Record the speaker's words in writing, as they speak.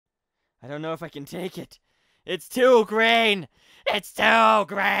I don't know if I can take it. It's too green! It's too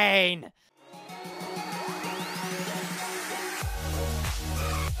green!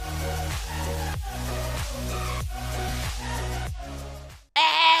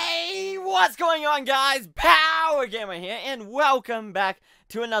 Hey! What's going on, guys? Power Gamer here, and welcome back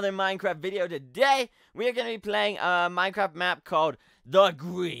to another Minecraft video. Today, we are going to be playing a Minecraft map called The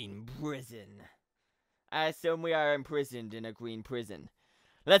Green Prison. I assume we are imprisoned in a green prison.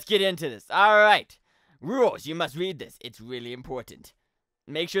 Let's get into this. Alright. Rules. You must read this. It's really important.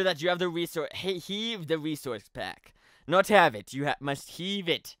 Make sure that you have the resource. Heave the resource pack. Not have it. You must heave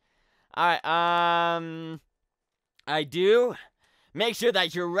it. Alright. I do. Make sure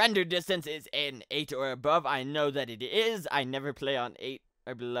that your render distance is an 8 or above. I know that it is. I never play on 8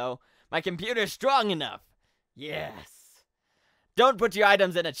 or below. My computer's strong enough. Yes. Don't put your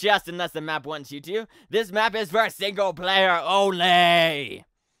items in a chest unless the map wants you to. This map is for single player only.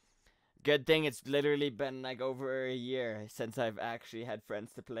 Good thing it's literally been like over a year since I've actually had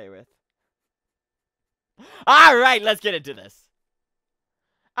friends to play with. Alright, let's get into this.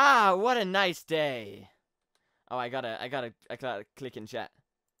 Ah, what a nice day. Oh, I gotta click in chat.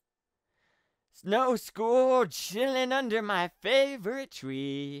 No school, chilling under my favorite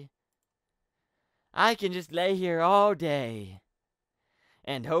tree. I can just lay here all day.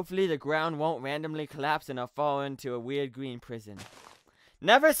 And hopefully the ground won't randomly collapse and I'll fall into a weird green prison.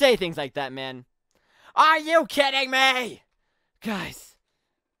 Never say things like that, man. Are you kidding me? Guys.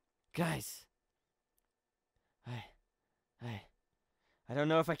 I don't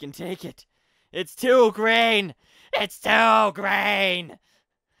know if I can take it. It's too green. It's too green.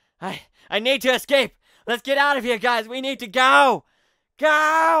 I need to escape. Let's get out of here, guys. We need to go.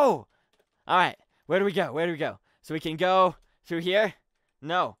 Go. Alright. Where do we go? Where do we go? So we can go through here?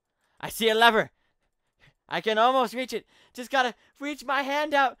 No. I see a lever. I can almost reach it. Just gotta reach my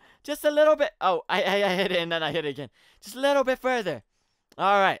hand out just a little bit. Oh, I hit it and then I hit it again. Just a little bit further.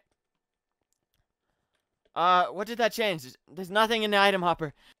 Alright. What did that change? There's nothing in the item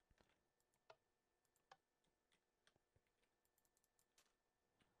hopper.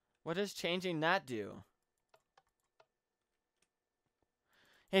 What does changing that do?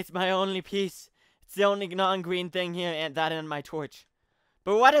 It's my only piece. It's the only non-green thing here, and that and my torch.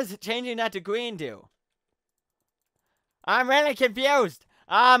 But what does changing that to green do? I'm really confused.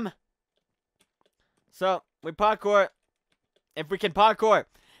 So, we parkour. If we can parkour.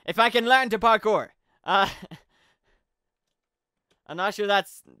 If I can learn to parkour. I'm not sure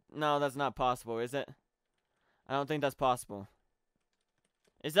that's... No, that's not possible, is it? I don't think that's possible.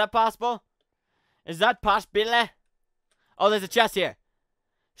 Is that possible? Is that possible? Oh, there's a chest here.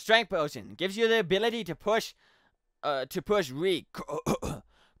 Strength potion. Gives you the ability to push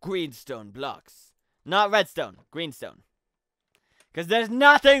greenstone blocks. Not redstone. Greenstone. Because there's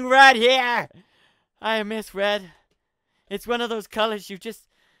nothing red here. I miss red. It's one of those colors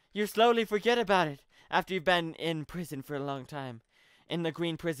you slowly forget about it. After you've been in prison for a long time. In the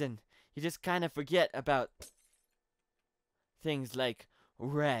green prison. You just kind of forget about things like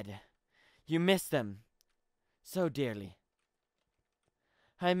red. You miss them so dearly.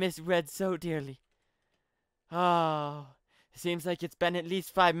 I miss red so dearly. Oh, it seems like it's been at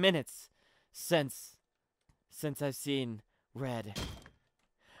least 5 minutes since I've seen red.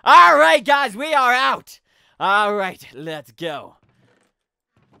 Alright, guys, we are out. Alright, let's go.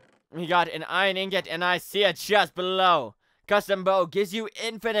 We got an iron ingot, and I see a chest below. Custom bow gives you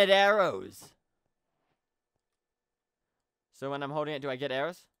infinite arrows. So when I'm holding it, do I get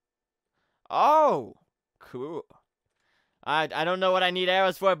arrows? Oh, cool. I don't know what I need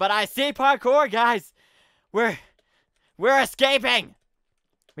arrows for, but I see parkour, guys. We're escaping.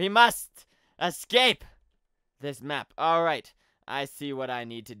 We must escape this map. All right. I see what I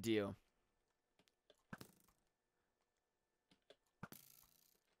need to do.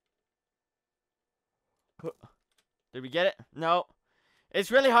 Did we get it? No.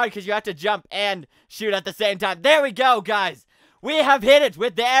 It's really hard because you have to jump and shoot at the same time. There we go, guys. We have hit it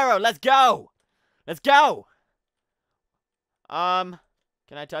with the arrow. Let's go. Let's go. Can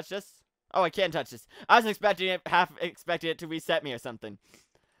I touch this? Oh, I can't touch this. I was expecting it, half expecting it to reset me or something.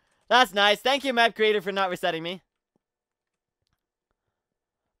 That's nice. Thank you, map creator, for not resetting me.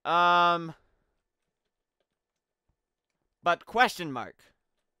 But question mark.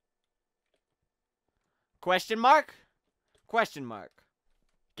 Question mark? Question mark.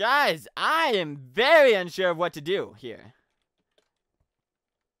 Guys, I am very unsure of what to do here.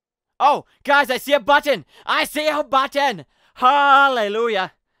 Oh, guys, I see a button. I see a button.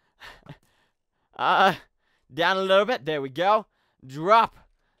 Hallelujah. Down a little bit. There we go. Drop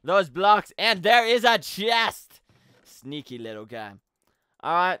those blocks. And there is a chest. Sneaky little guy.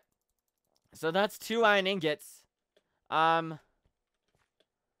 Alright. So that's 2 iron ingots. So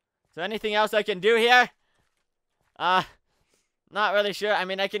anything else I can do here? Not really sure. I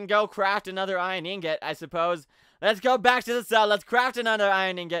mean, I can go craft another iron ingot, I suppose. Let's go back to the cell. Let's craft another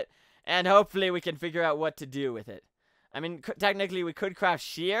iron ingot. And hopefully we can figure out what to do with it. I mean, technically we could craft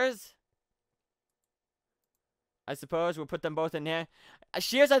shears. I suppose we'll put them both in here.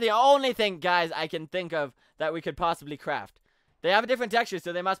 Shears are the only thing, guys, I can think of that we could possibly craft. They have a different texture,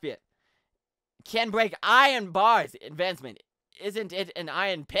 so they must be it. Can break iron bars. Advancement. Isn't it an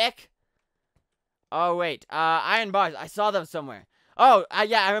iron pick? Oh, wait. Iron bars. I saw them somewhere. Oh,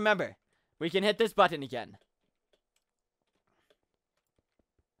 yeah, I remember. We can hit this button again.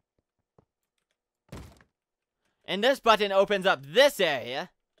 And this button opens up this area,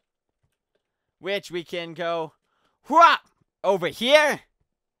 which we can go whoop, over here.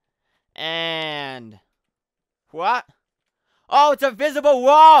 And what? Oh, it's a visible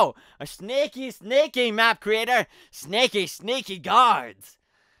wall! A sneaky map creator. Sneaky guards.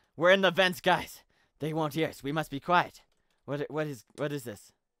 We're in the vents, guys. They won't hear us. We must be quiet. What is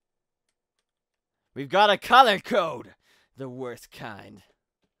this? We've got a color code. The worst kind.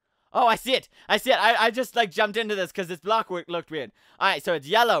 Oh, I see it. I just, like, jumped into this because this block looked weird. Alright, so it's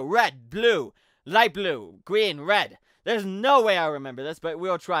yellow, red, blue, light blue, green, red. There's no way I'll remember this, but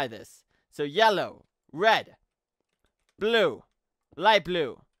we'll try this. So yellow, red, blue, light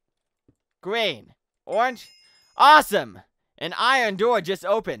blue, green, orange. Awesome! An iron door just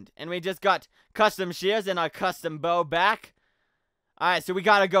opened, and we just got custom shears and our custom bow back. Alright, so we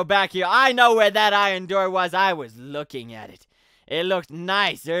gotta go back here. I know where that iron door was. I was looking at it. It looked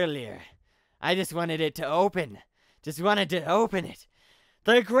nice earlier. I just wanted it to open. Just wanted to open it.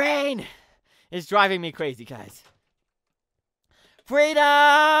 The grain is driving me crazy, guys.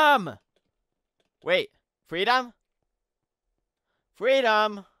 Freedom! Wait, freedom?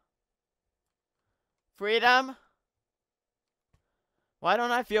 Freedom? Freedom? Why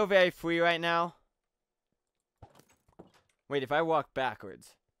don't I feel very free right now? Wait, if I walk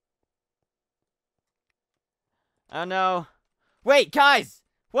backwards. I don't know. Wait, guys!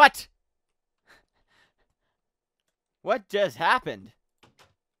 What? What just happened?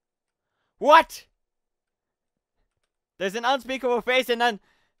 What? There's an unspeakable face and then...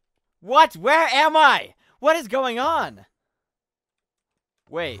 What? Where am I? What is going on?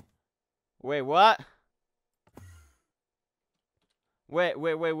 Wait. Wait, what? Wait,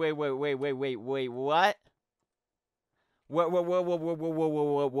 what?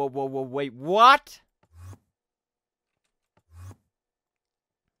 Wait, what?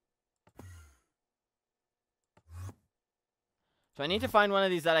 So I need to find one of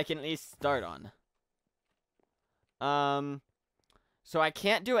these that I can at least start on. So I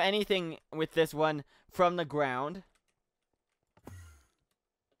can't do anything with this one from the ground.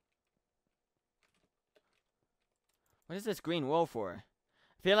 What is this green wool for?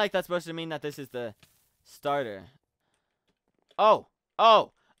 I feel like that's supposed to mean that this is the starter. Oh!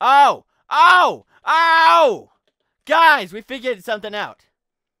 Guys, we figured something out.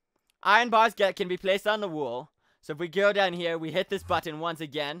 Iron bars can be placed on the wool. So if we go down here, we hit this button once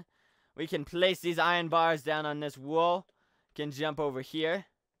again. We can place these iron bars down on this wool. Can jump over here.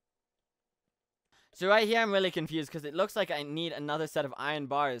 So right here, I'm really confused because it looks like I need another set of iron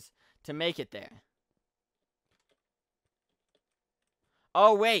bars to make it there.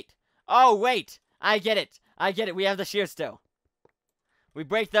 Oh, wait. I get it. We have the shears still. We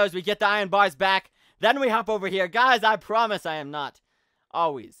break those. We get the iron bars back. Then we hop over here. Guys, I promise I am not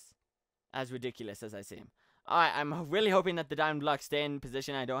always as ridiculous as I seem. Alright, I'm really hoping that the diamond blocks stay in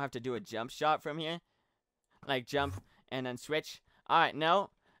position. I don't have to do a jump shot from here. Like, jump and then switch. Alright,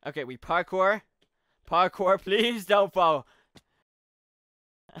 no. Okay, we parkour. Parkour, please don't fall.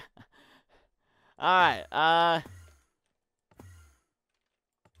 Alright,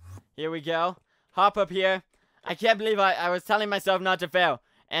 here we go. Hop up here. I can't believe I was telling myself not to fail.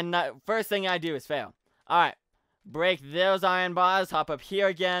 And the first thing I do is fail. Alright. Break those iron bars. Hop up here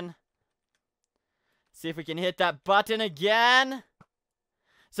again. See if we can hit that button again.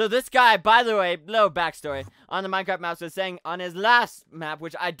 So this guy, by the way, little backstory, on the Minecraft maps was saying on his last map,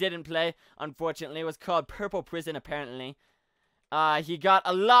 which I didn't play, unfortunately, it was called Purple Prison, apparently. He got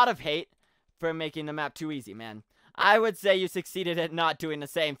a lot of hate for making the map too easy, man. I would say you succeeded at not doing the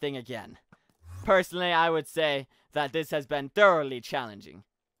same thing again. Personally, I would say that this has been thoroughly challenging.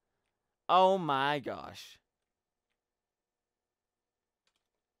 Oh my gosh.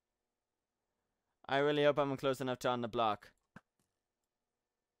 I really hope I'm close enough to on the block.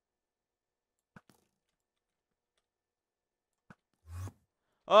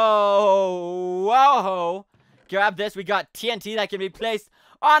 Oh, whoa. Grab this. We got TNT that can be placed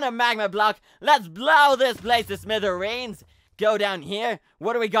on a magma block. Let's blow this place to smithereens. Go down here.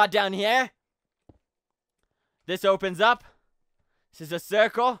 What do we got down here? This opens up. This is a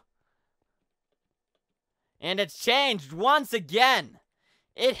circle. And it's changed once again.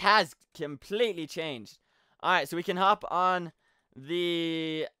 It has completely changed. Alright, so we can hop on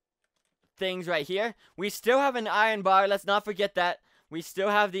the things right here. We still have an iron bar. Let's not forget that. We still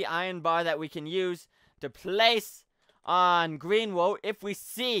have the iron bar that we can use to place on green wool. If we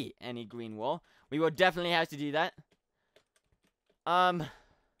see any green wool, we will definitely have to do that. Hurrah!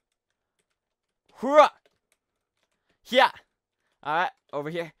 Yeah. Alright, over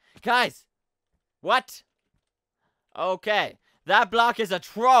here. Guys! What? Okay. That block is a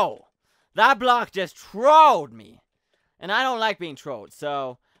troll. That block just trolled me. And I don't like being trolled,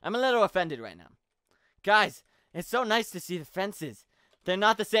 so I'm a little offended right now. Guys, it's so nice to see the fences. They're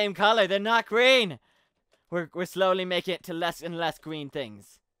not the same color. They're not green. We're slowly making it to less and less green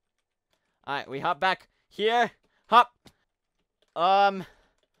things. Alright, we hop back here. Hop.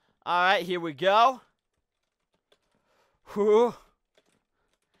 Alright, here we go. Whew.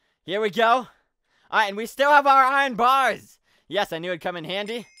 Here we go. Alright, and we still have our iron bars. Yes, I knew it'd come in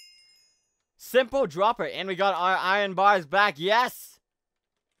handy. Simple dropper, and we got our iron bars back. Yes.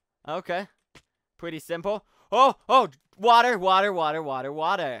 Okay. Pretty simple. Oh, water, water, water, water,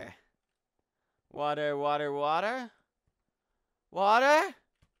 water. Water, water, water. Water?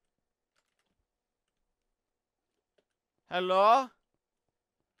 Hello?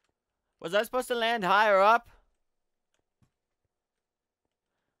 Was I supposed to land higher up?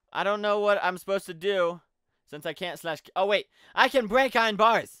 I don't know what I'm supposed to do, since I can't slash... Oh, wait. I can break iron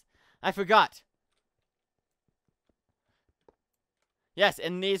bars. I forgot. Yes,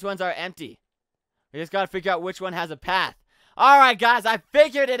 and these ones are empty. We just gotta figure out which one has a path. Alright, guys, I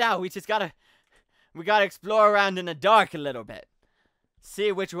figured it out. We gotta explore around in the dark a little bit.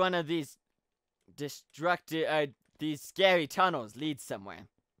 See which one of these these scary tunnels leads somewhere.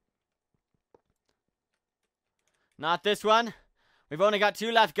 Not this one. We've only got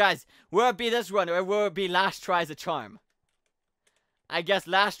 2 left, guys. Will it be this one, or will it be last try's a charm? I guess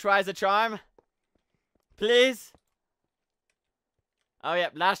last try's a charm. Please? Oh, yeah,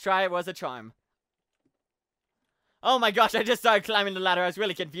 last try was a charm. Oh my gosh, I just started climbing the ladder. I was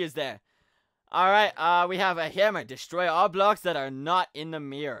really confused there. Alright, we have a hammer. Destroy all blocks that are not in the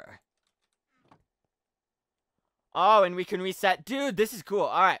mirror. Oh, and we can reset. Dude, this is cool.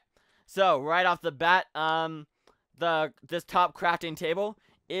 Alright. So, right off the bat, this top crafting table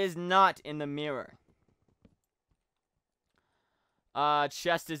is not in the mirror.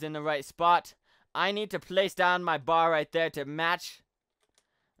 Chest is in the right spot. I need to place down my bar right there to match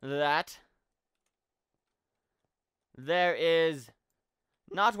that. There is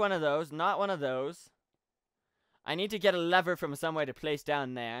not one of those, not one of those. I need to get a lever from somewhere to place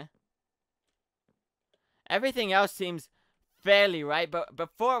down there. Everything else seems fairly right, but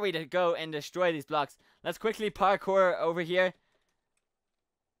before we go and destroy these blocks, let's quickly parkour over here.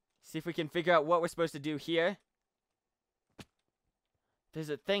 See if we can figure out what we're supposed to do here. There's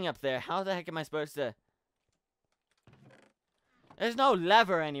a thing up there. How the heck am I supposed to... There's no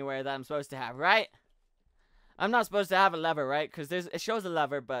lever anywhere that I'm supposed to have, right? I'm not supposed to have a lever, right? Because it shows a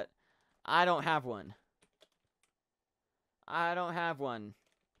lever, but I don't have one. I don't have one,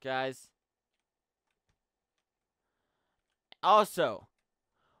 guys. Also,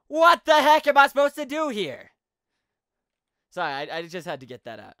 what the heck am I supposed to do here? Sorry, I just had to get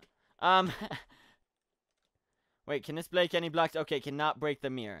that out. Wait, can this break any blocks? Okay, cannot break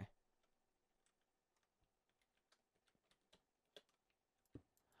the mirror.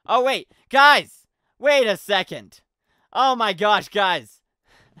 Oh, wait, guys! Wait a second. Oh my gosh, guys.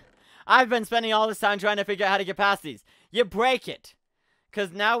 I've been spending all this time trying to figure out how to get past these. You break it.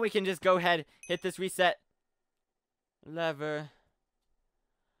 Because now we can just go ahead, hit this reset lever.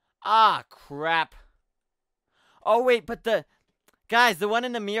 Ah, crap. Oh, wait, but guys, the one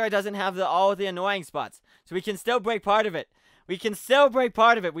in the mirror doesn't have all the annoying spots. So we can still break part of it. We can still break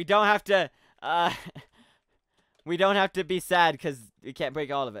part of it. We don't have to, we don't have to be sad because we can't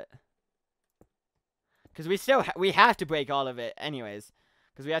break all of it. Because we have to break all of it anyways.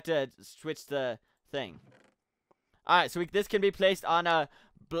 Because we have to switch the thing. Alright, so this can be placed on a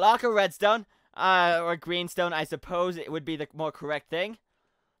block of redstone. Or greenstone, I suppose it would be the more correct thing.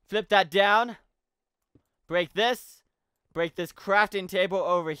 Flip that down. Break this. Break this crafting table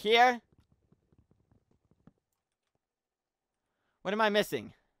over here. What am I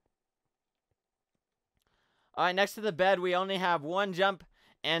missing? Alright, next to the bed, we only have one jump.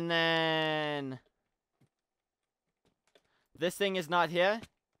 And then... this thing is not here.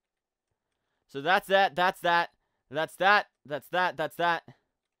 So that's that, that's that, that's that, that's that, that's that.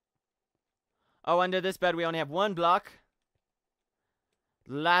 Oh, under this bed we only have one block.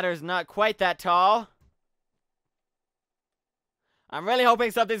 The ladder's not quite that tall. I'm really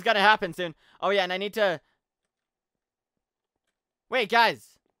hoping something's gonna happen soon. Oh yeah, and I need to... Wait,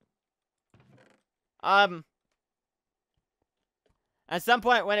 guys. At some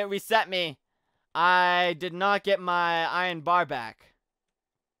point when it reset me, I did not get my iron bar back.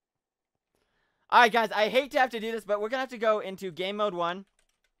 Alright, guys, I hate to have to do this, but we're gonna have to go into game mode 1.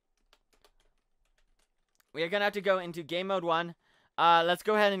 We are gonna have to go into game mode 1. Let's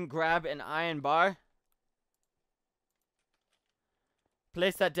go ahead and grab an iron bar.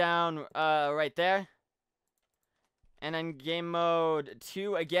 Place that down, right there. And then game mode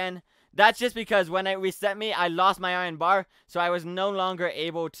 2 again. That's just because when it reset me, I lost my iron bar. So I was no longer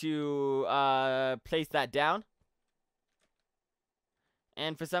able to, place that down.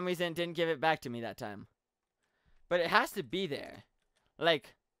 And for some reason, it didn't give it back to me that time. But it has to be there.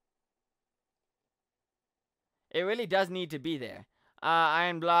 Like, it really does need to be there.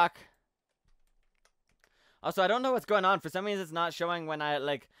 Iron block. Also, I don't know what's going on. For some reason, it's not showing when I,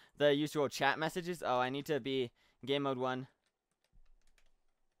 like, the usual chat messages. Oh, I need to be game mode 1.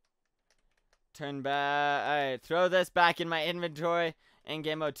 Turn back. Alright, throw this back in my inventory in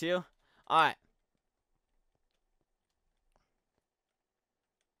game mode 2. Alright.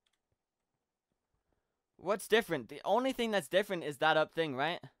 What's different? The only thing that's different is that up thing,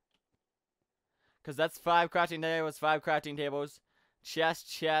 right? Because that's 5 crafting tables, 5 crafting tables.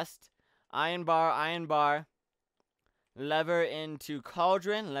 Chest. Iron bar. Lever into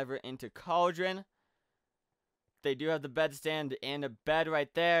cauldron. They do have the bed stand and a bed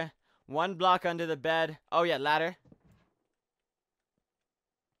right there. 1 block under the bed. Oh yeah, ladder.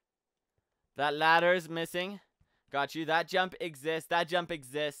 That ladder is missing. Got you. That jump exists.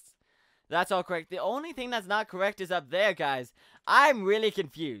 That's all correct. The only thing that's not correct is up there, guys. I'm really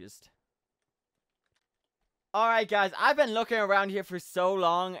confused. Alright, guys. I've been looking around here for so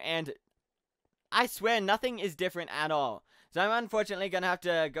long, and I swear nothing is different at all. So I'm unfortunately gonna have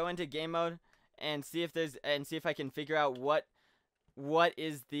to go into game mode and see if I can figure out what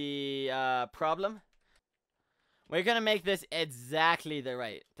is the problem. We're gonna make this exactly the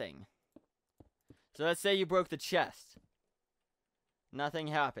right thing. So let's say you broke the chest. Nothing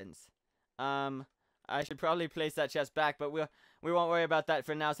happens. I should probably place that chest back, but we won't worry about that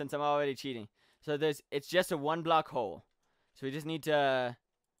for now since I'm already cheating. So it's just a 1 block hole. So we just need to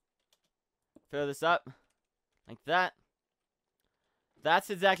fill this up like that. That's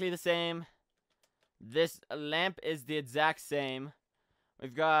exactly the same. This lamp is the exact same.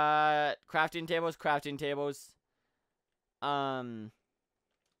 We've got crafting tables.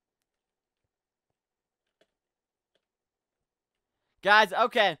 Guys,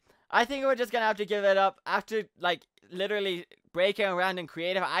 okay. I think we're just gonna have to give it up. After, like, literally breaking around in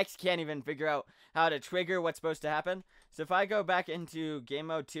creative, I can't even figure out how to trigger what's supposed to happen. So if I go back into game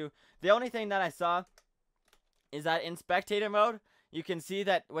mode 2, the only thing that I saw is that in spectator mode, you can see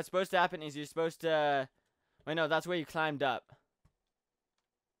that what's supposed to happen is you're supposed to... Wait, no, that's where you climbed up.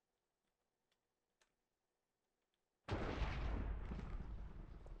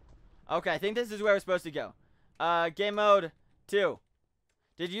 Okay, I think this is where we're supposed to go. Game mode 2.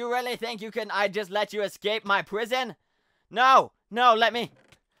 Did you really think I just let you escape my prison? No, let me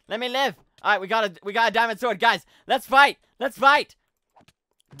live. All right, we got a diamond sword, guys. Let's fight.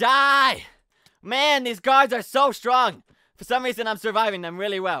 Die. Man, these guards are so strong. For some reason, I'm surviving them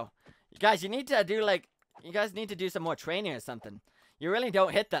really well. You guys, you need to do some more training or something. You really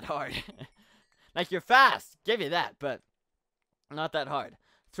don't hit that hard. Like, you're fast. Give you that, but not that hard.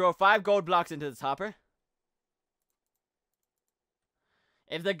 Throw 5 gold blocks into this hopper.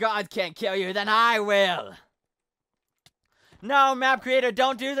 If the gods can't kill you, then I will. No, map creator,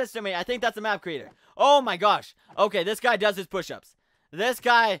 don't do this to me. I think that's a map creator. Oh my gosh. Okay, this guy does his push-ups. This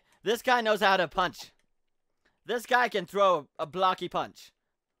guy knows how to punch. This guy can throw a blocky punch.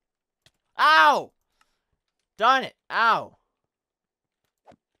 Ow! Darn it. Ow.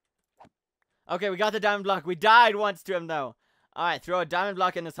 Okay, we got the diamond block. We died once to him, though. Alright, throw a diamond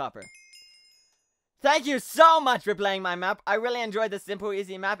block in this hopper. Thank you so much for playing my map. I really enjoyed this simple,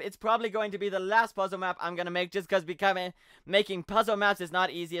 easy map. It's probably going to be the last puzzle map I'm going to make just because making puzzle maps is not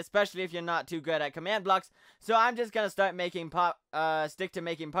easy, especially if you're not too good at command blocks. So I'm just going to start stick to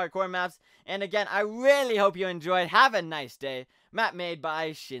making parkour maps. And again, I really hope you enjoyed. Have a nice day. Map made by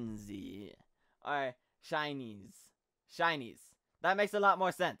Shinzy. Or Shinies. That makes a lot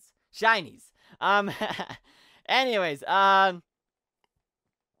more sense. Shinies. Anyways,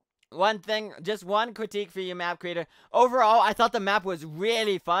 just one critique for you, map creator. Overall, I thought the map was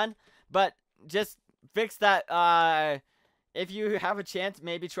really fun, but just fix that, if you have a chance,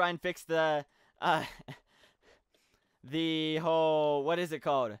 maybe try and fix the uh, the whole, what is it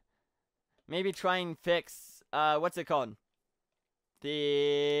called? Maybe try and fix, what's it called?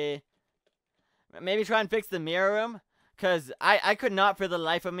 Maybe try and fix the mirror room. Because I could not for the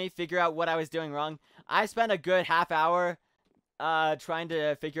life of me figure out what I was doing wrong. I spent a good half hour trying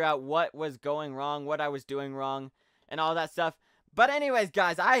to figure out what was going wrong, what I was doing wrong, and all that stuff. But anyways,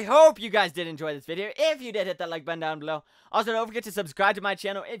 guys, I hope you guys did enjoy this video. If you did, hit that like button down below. Also, don't forget to subscribe to my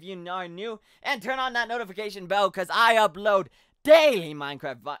channel if you are new. And turn on that notification bell because I upload daily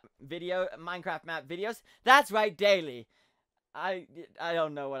Minecraft map videos. That's right, daily. I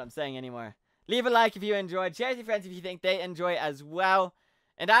don't know what I'm saying anymore. Leave a like if you enjoyed. Share with your friends if you think they enjoy as well.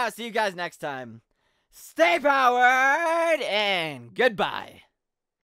 And I'll see you guys next time. Stay powered and goodbye.